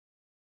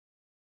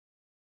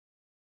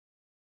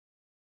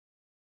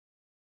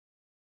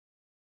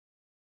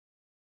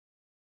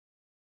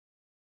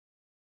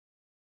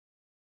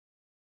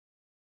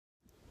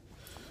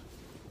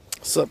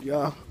What's up,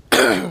 y'all?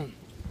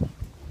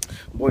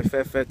 Boy,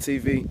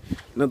 FatFatTv.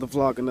 Another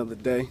vlog, another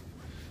day.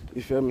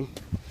 You feel me?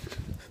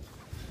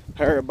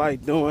 How everybody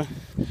doing?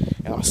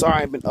 And I'm sorry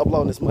I ain't been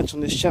uploading as much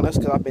on this channel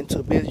because I've been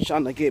too busy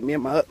trying to get me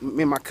and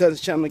my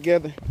cousin's channel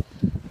together.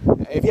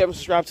 If you haven't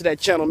subscribed to that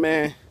channel,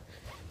 man,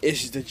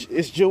 it's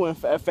Jew and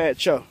FatFat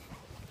show.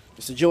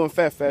 It's the Jew and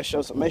FatFat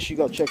show, so make sure you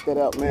go check that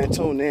out, man.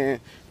 Tune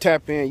in,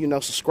 tap in, you know,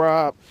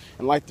 subscribe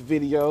and like the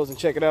videos and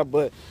check it out.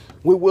 But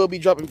we will be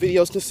dropping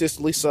videos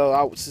consistently,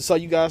 so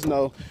you guys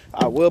know,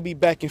 I will be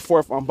back and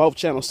forth on both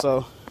channels.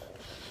 So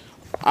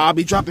I'll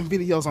be dropping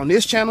videos on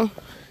this channel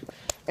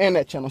and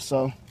that channel.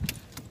 So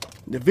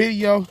the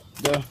video,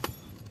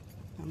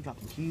 I'm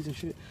dropping keys and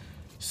shit.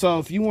 So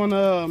if you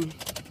wanna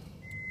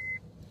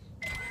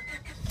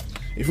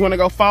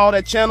go follow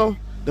that channel,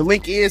 the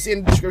link is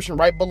in the description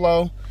right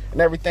below and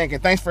everything.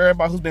 And thanks for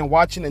everybody who's been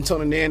watching and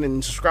tuning in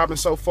and subscribing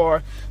so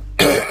far.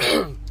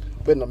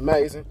 Been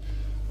amazing.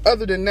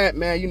 Other than that,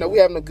 man, you know, we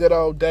having a good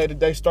old day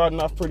today,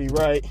 starting off pretty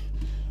right.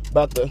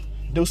 About to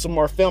do some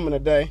more filming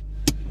today.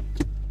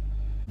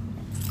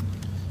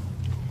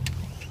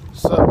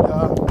 What's up,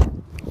 y'all?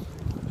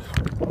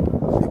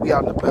 We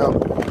out and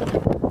about.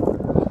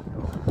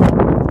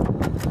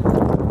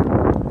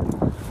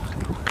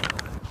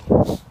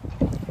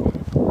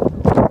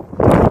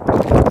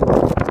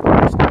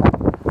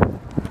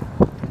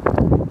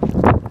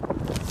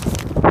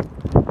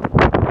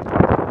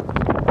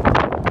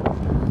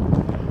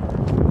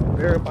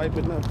 Everybody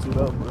been up to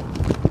though,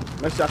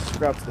 but make sure y'all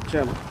subscribe to the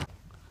channel.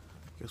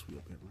 Guess we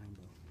up at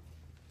Rainbow.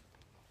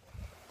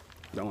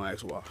 Don't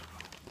ask why.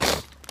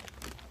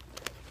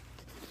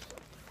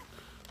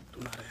 Do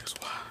not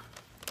ask why.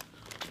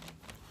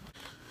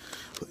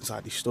 Put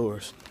inside these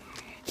stores.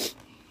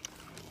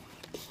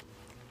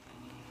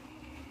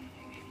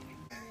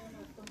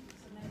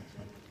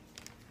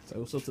 So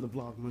what's up to the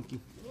vlog, monkey?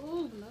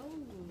 Oh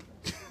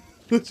no.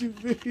 What you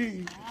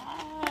mean?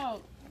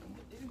 Wow.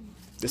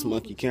 This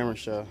monkey camera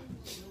shy.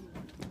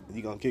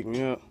 You gonna kick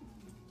me out?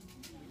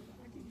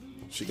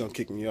 She gonna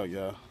kick me out,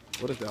 y'all.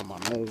 What is that on my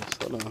nose?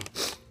 Hold on.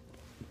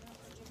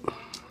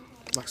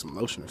 Like some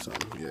lotion or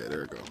something. Yeah,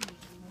 there we go.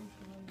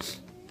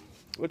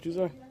 What you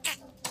say?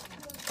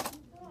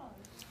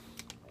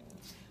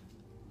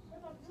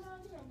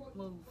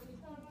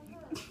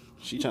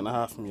 She trying to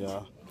hide from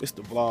y'all. It's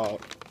the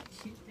vlog.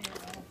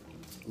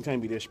 You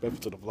can't be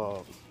disrespectful to the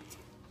vlog.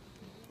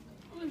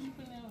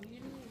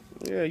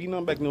 Yeah, you know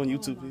I'm back doing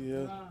YouTube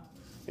videos.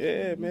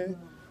 Yeah, man.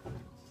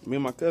 Me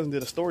and my cousin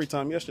did a story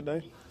time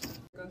yesterday.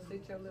 Hell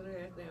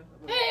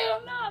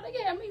no, they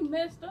got me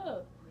messed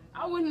up.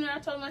 I went in there, I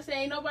told them, I said,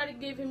 ain't nobody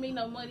giving me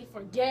no money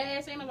for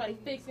gas, ain't nobody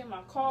fixing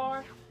my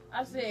car.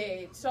 I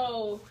said,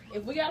 so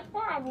if we got a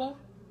problem,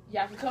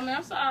 y'all can come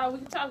outside, we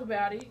can talk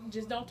about it.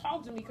 Just don't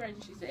talk to me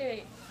crazy. She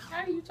said,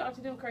 how do you talk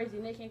to them crazy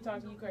and they can't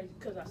talk to you crazy?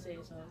 Because I said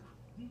so.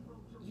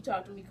 You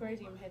talk to me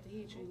crazy, I'm gonna have to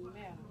hit you in your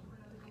mouth.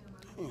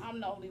 I'm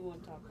the only one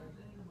talking.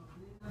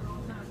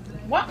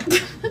 What?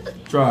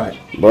 Try it.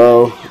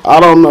 Bro, I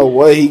don't know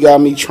what he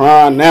got me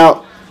trying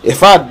out.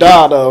 If I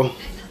die, though.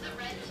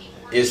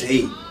 It's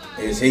heat.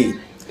 It's heat.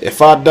 If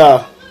I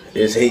die.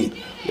 It's heat.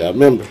 Yeah,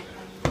 remember.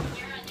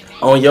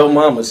 On your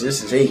mamas,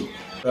 this is heat.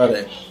 Try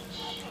that.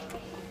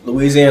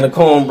 Louisiana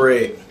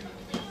cornbread.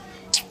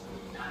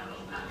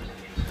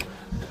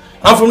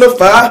 I'm from the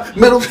 5,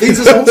 middle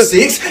pieces on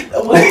 6.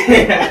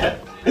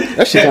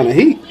 That shit kind of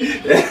heat.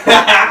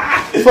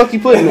 The fuck you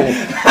putting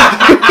that?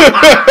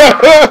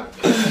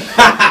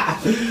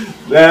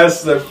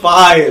 That's the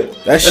fire.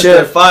 That's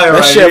the fire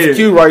That's right Chef here.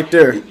 Q right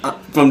there.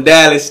 From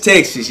Dallas,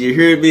 Texas. You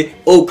heard me?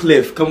 Oak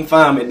Cliff. Come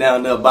find me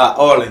down there by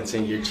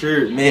Arlington. You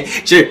heard me?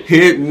 You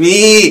heard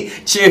me?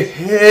 You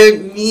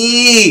heard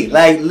me?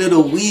 Like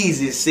Little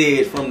Weezy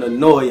said from the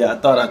Noya. I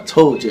thought I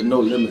told you. No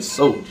limit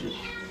soldier.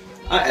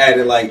 I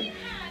added like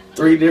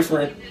 3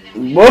 different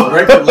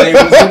record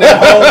labels in that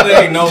whole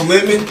thing. No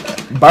limit.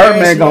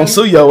 Birdman gonna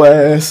sue your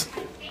ass.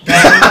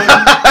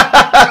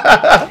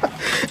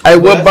 Hey,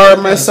 what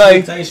Birdman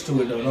say? Taste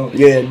to it though, don't it?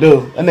 Yeah,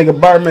 dude. That nigga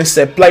Birdman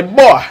said,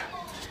 "Playboy."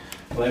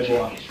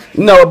 Playboy.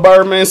 You know what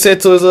Birdman said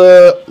to his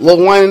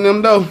Lil Wayne and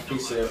them though? He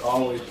said,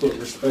 always put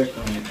respect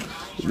on it.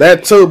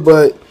 That too,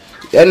 but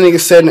that nigga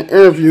said in the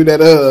interview that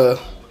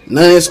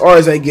none of his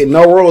artists ain't getting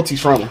no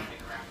royalties from him.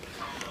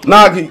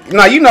 Nah,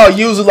 you know,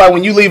 usually like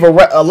when you leave a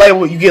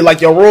label, you get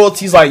like your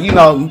royalties, like, you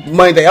know,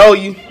 money they owe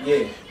you.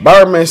 Yeah.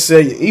 Birdman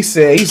said, he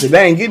said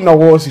they ain't getting no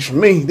royalties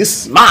from me.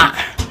 This is mine.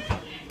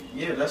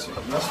 Yeah, that's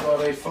why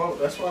they fought.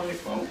 That's why they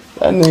fought.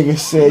 That nigga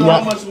said, you know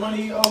how much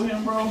money you owe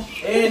him, bro?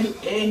 And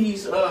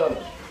he's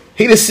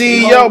he the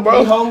CEO, bro.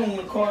 He holding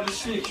the Carter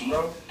 6,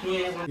 bro.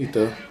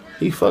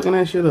 He fucking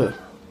that shit up.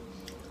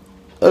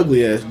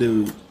 Ugly ass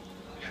dude.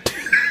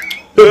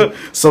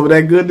 Some of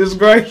that goodness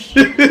grace.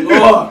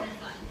 Lord,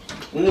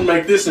 I'm gonna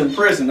make this in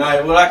prison.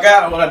 What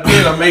I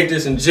did, I made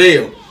this in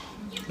jail.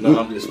 No,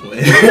 I'm just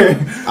playing.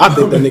 I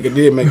think that nigga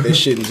did make that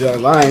shit in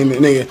jail. I ain't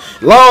nigga.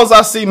 As long as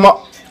I see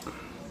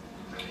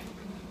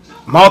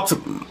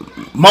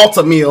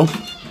Malta meal,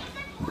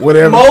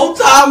 whatever.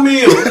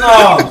 Multi-meal,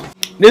 no.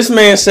 This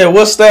man said,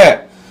 what's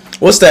that?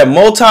 What's that?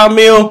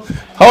 Multi-meal?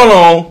 Hold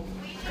on.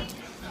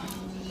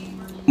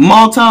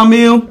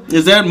 Multi-meal?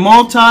 Is that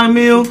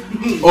multi-meal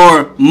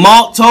or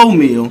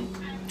malto-meal?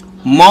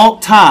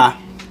 Multi.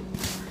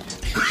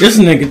 This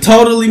nigga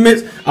totally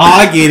missed. Oh,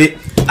 I get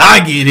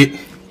it.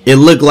 It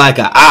looked like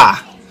an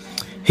eye.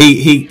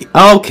 He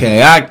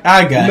okay, I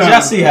got you. I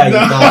see how you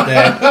thought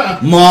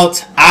that.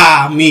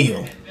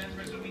 Multi-meal.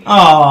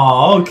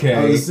 Oh,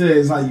 okay.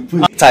 It's how you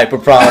put it. Type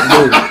of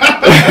problem, dude.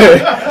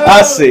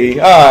 I see.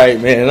 Alright,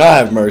 man. I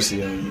have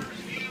mercy on you.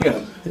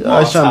 You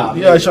always trying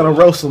to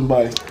roast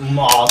somebody.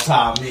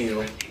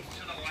 Multi-meal.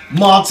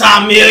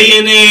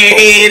 Multi-millionaire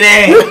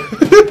head.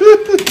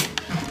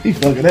 He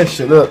fucking that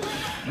shit up.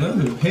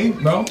 Hey,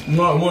 bro. You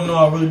want to know what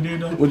I really did,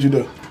 though? What'd you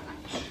do?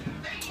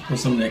 Put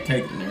some of that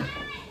cake in there.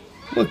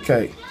 What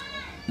cake?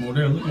 Over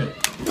there, look at it.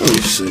 Let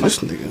me see. This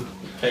nigga.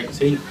 Cake is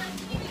heat.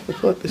 What the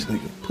fuck this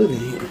nigga put in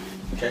here?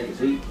 Cake is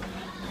heat.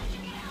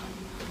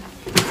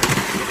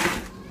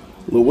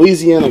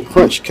 Louisiana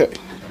crunch cake.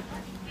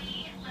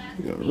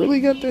 You really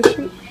got that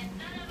shit?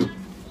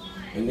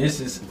 And this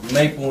is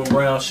maple and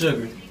brown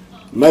sugar.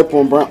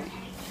 Maple and brown.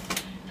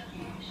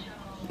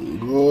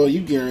 Boy,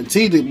 you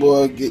guaranteed it,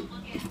 boy.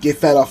 Get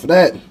fat off of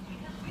that.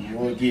 You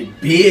want to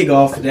get big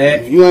off of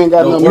that. If you ain't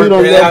got no meat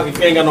on your. If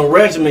you ain't got no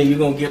regimen, you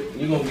gonna get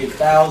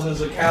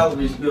thousands of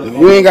calories built. If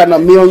you ain't got no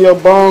meat on your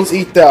bones,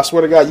 eat that. I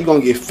swear to God, you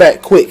gonna get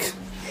fat quick.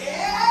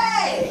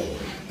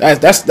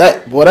 That's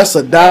that. Boy, that's a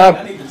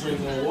I need to drink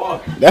more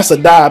water. That's a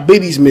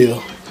diabetes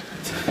meal.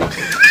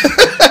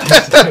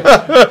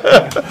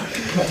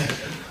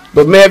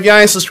 But man, if y'all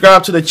ain't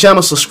subscribed to the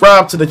channel,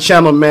 subscribe to the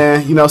channel,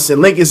 man. You know,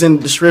 link is in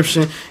the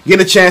description.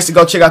 Get a chance to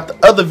go check out the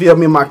other video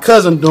me and my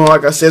cousin doing.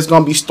 Like I said, it's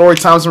gonna be story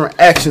times and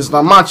reactions.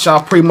 Now my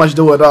channel pretty much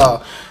do it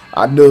all.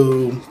 I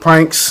do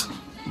pranks,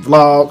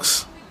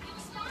 vlogs,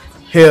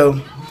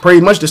 hell, pretty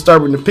much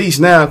disturbing the peace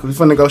now, because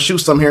we're finna go shoot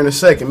something here in a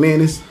second. Man,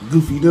 this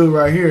goofy dude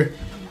right here.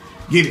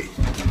 Get it.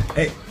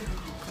 Hey.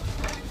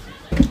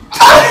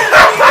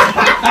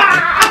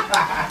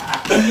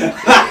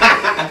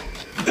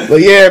 But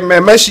yeah,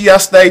 man, make sure y'all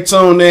stay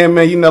tuned in,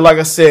 man. You know, like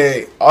I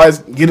said, always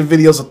give the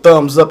videos a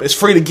thumbs up. It's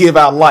free to give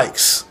out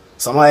likes.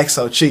 Some likes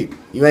so cheap.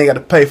 You ain't got to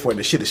pay for it.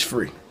 The shit is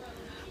free.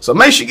 So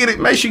make sure you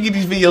give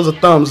these videos a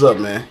thumbs up,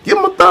 man. Give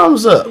them a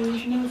thumbs up.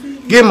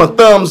 Give them a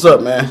thumbs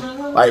up,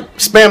 man. Like,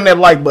 spam that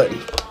like button.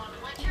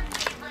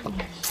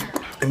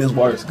 And this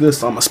water is good,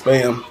 so I'm going to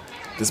spam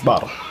this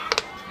bottle.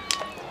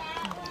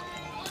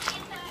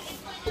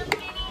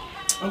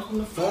 I'm from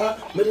the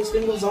 5, middle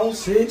fingers on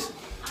 6.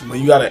 When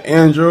you got an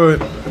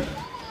Android.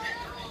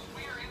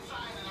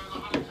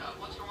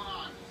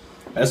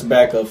 That's a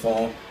backup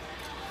phone.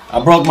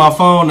 I broke my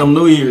phone on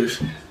New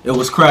Year's. It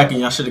was cracking.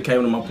 Y'all should have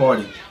came to my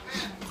party.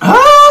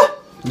 Ah!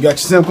 You got your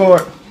SIM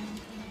card?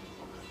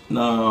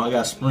 No, I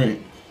got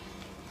Sprint.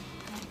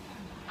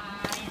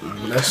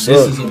 This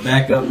is a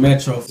backup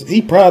Metro.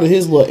 He proud of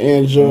his little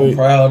Android. I'm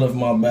proud of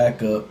my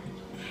backup.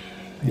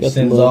 It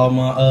sends all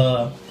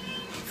my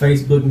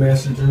Facebook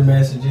Messenger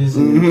messages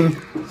and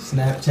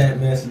Snapchat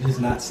messages,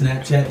 not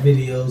Snapchat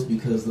videos,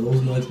 because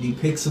those must be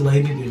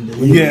pixelated and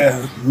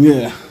deleted.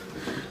 Yeah.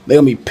 They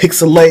gonna be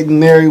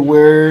pixelating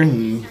everywhere.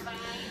 And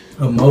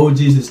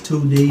emojis is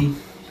 2D.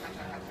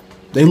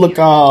 They look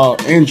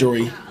all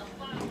Android.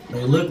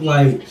 They look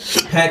like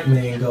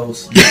Pac-Man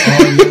ghosts. All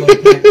yellow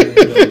Pac-Man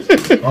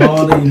ghosts.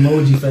 All the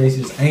emoji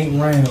faces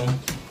ain't round.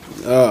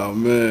 Oh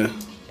man.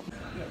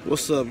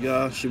 What's up,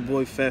 y'all? It's your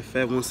boy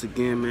Fat once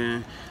again,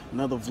 man.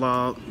 Another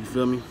vlog, you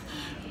feel me?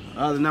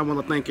 Other than that, I want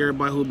to thank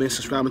everybody who's been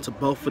subscribing to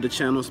both of the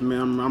channels,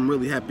 man. I'm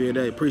really happy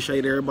today.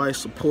 Appreciate everybody's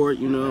support,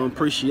 you know,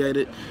 appreciate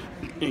it.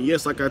 And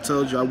yes, like I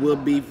told you, I will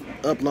be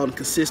uploading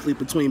consistently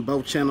between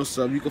both channels.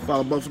 So if you can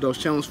follow both of those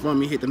channels for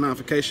me, hit the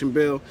notification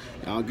bell,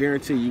 I'll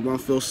guarantee you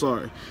won't feel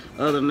sorry.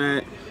 Other than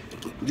that,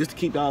 just to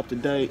keep y'all up to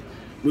date,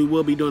 we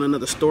will be doing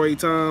another story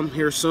time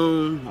here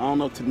soon. I don't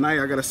know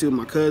tonight. I gotta see what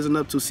my cousin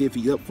up to, see if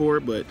he's up for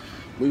it. But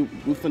we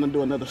finna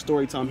do another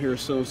story time here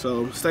soon.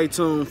 So stay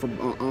tuned for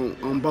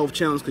on both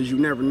channels, because you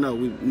never know.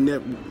 We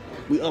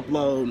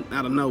upload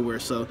out of nowhere.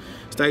 So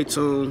stay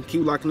tuned.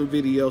 Keep liking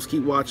the videos.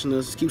 Keep watching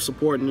us. Keep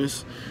supporting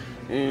us.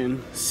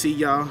 And see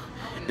y'all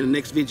in the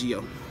next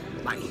video.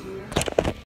 Bye.